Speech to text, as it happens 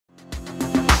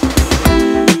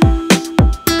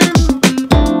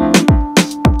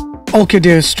Okay,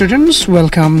 dear students,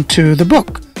 welcome to the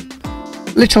book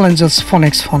Little Angels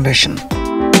Phonics Foundation.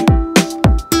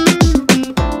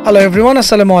 Hello everyone,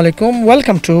 Assalamu alaikum.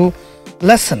 Welcome to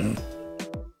lesson.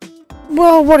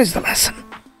 Well, what is the lesson?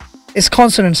 It's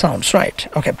consonant sounds, right?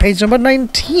 Okay, page number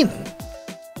 19.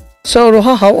 So,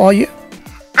 Roha, how are you?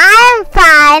 I'm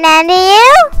fine, and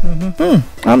you?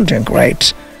 I'm doing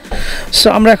great. So,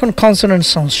 আমরা এখন consonant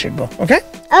sounds শিখবো, okay?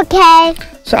 Okay.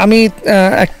 So, আমি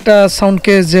একটা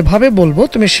সাউন্ডকে যেভাবে বলবো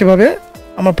তুমি সেভাবে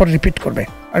আমার পর রিপিট করবে.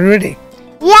 Are you ready?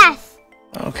 Yes.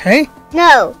 Okay.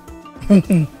 No.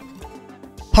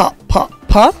 Pa pa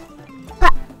pa Pa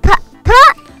pa pa.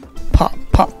 pa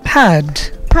pa pad.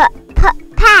 Pa pa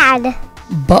pad.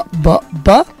 Ba ba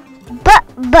ba Ba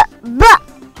ba ba.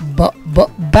 ba ba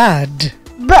bad.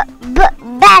 Ba ba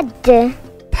bad.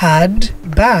 Pad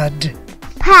bad.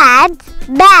 Pad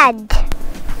bad.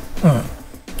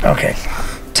 Okay.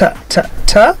 Ta ta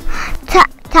ta Ta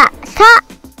ta ta.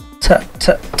 ta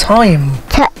ta time.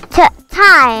 Ta ta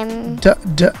time. Da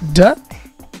da da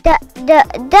Da da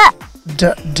da.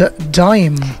 da da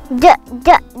dime. Da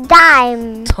da dime.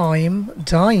 Time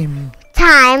dime.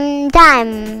 Time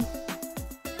dime.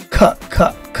 Ka ka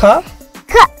ka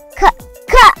Ka ka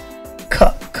ka. ka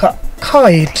ka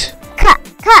kite. Ka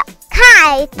ka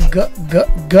kite. G g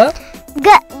g G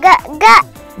g g.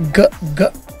 g g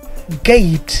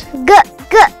gate. G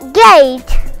g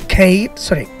gate. Kite,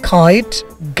 sorry, kite,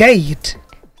 gate.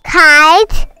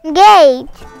 Kite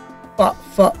gate. Fa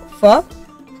fa fa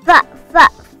Fa fa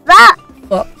fa.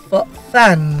 fa fa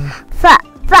fan. Fa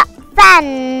fa fan.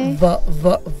 Va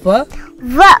va va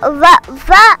Va va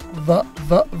va. va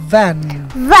va van.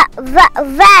 Va va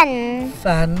van.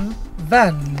 Fan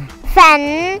van. Fan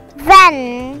van.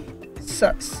 Sa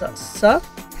sa sa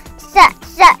Sa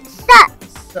sa sa.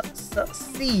 sa sa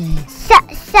see. Sa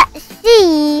sa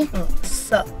see.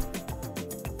 Sa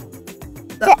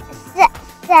Sa sa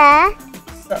sa.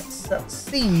 sa sa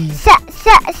see. Sa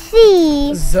sa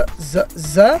see. Z z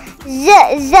z Z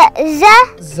z z.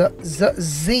 z z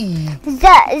z. Z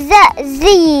z z.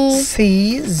 C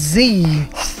z.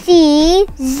 C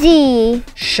z.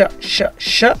 Sh sh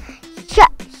sh Sh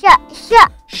sh sh.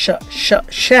 sh sh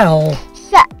shell.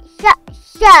 Sh sh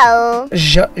shell.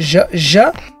 J j j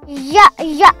J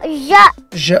j j.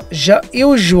 j j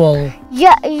usual. J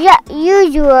j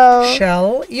usual. Shell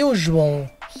usual.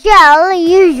 Shell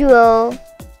usual.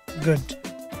 Good.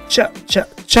 Ch ch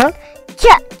ch Ch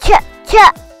ch ch.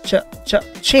 ch ch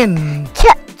chin. Ch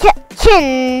ch chin.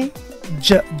 J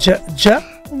j j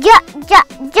J j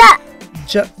j.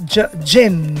 j j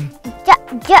gin. J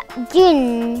j jin.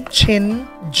 Chin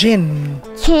gin.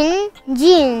 Chin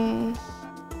jin.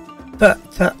 Th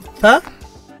th th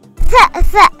Th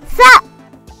th th.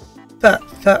 th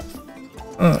th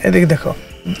এদিকে দেখো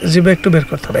জিভে একটু বের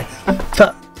করতে হবে. th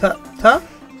th th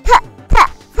Th th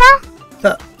th.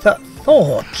 th th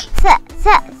thought. Th th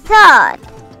thought.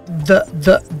 The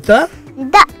Da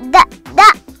da da.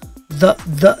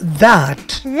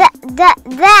 that.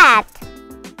 That.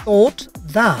 Thought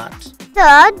that.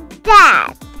 Thought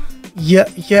that. Y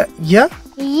y y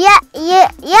Yeah yeah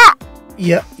yeah.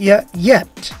 y y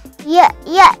yet. Yeah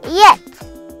yeah yet.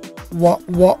 What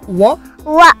what what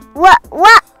What what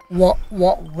what.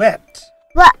 what wet.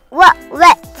 What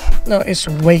wet. No, it's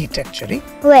wait actually.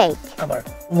 Wait. Abar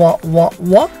What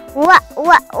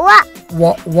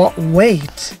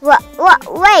wait. What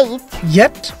wait.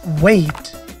 Yet wait.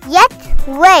 Yet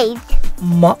wait.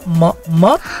 Ma ma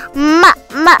ma Ma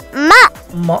ma ma.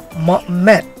 ma ma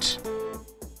met.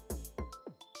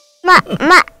 Ma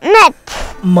ma met.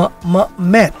 Ma ma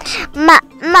met. Ma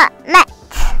ma met.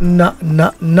 Na na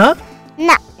na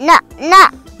Na na na.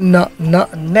 na na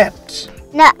net.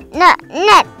 Na na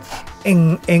net.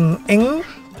 Ing ing ing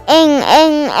Ing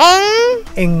ing ing.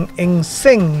 ing ing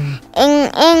sing. Ing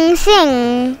ing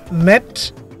sing.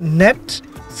 Met net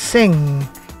sing.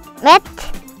 Met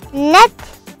net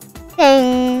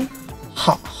sing.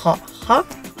 Ha ha ha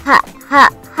Ha ha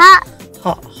ha.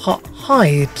 ha ha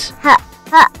height. Ha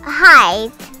ha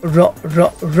height. Ro ro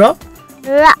ro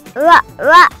Ra ra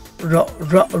ra. ro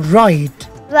ro right.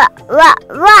 Ra ra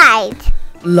right.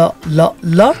 La la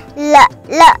la La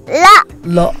la la.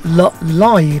 la la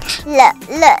light. La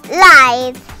la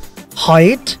light.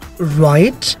 Height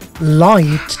right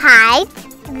light. Height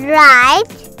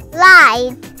right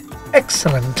light.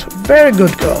 Excellent. Very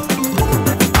good girl.